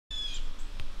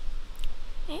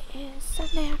It is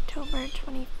Sunday, October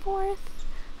 24th.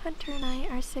 Hunter and I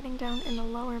are sitting down in the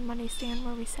lower money stand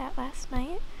where we sat last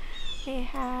night. We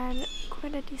had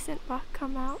quite a decent buck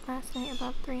come out last night,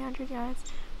 about 300 yards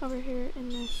over here in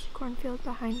this cornfield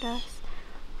behind us.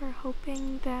 We're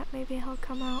hoping that maybe he'll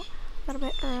come out a little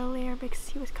bit earlier because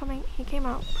he came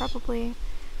out probably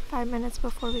 5 minutes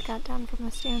before we got down from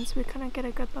the stand, so we couldn't get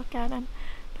a good look at him.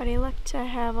 But he looked to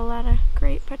have a lot of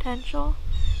great potential,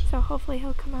 so hopefully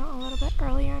he'll come out a little bit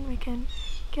earlier and we can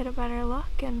get a better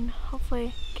look and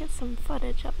hopefully get some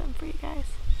footage of him for you guys.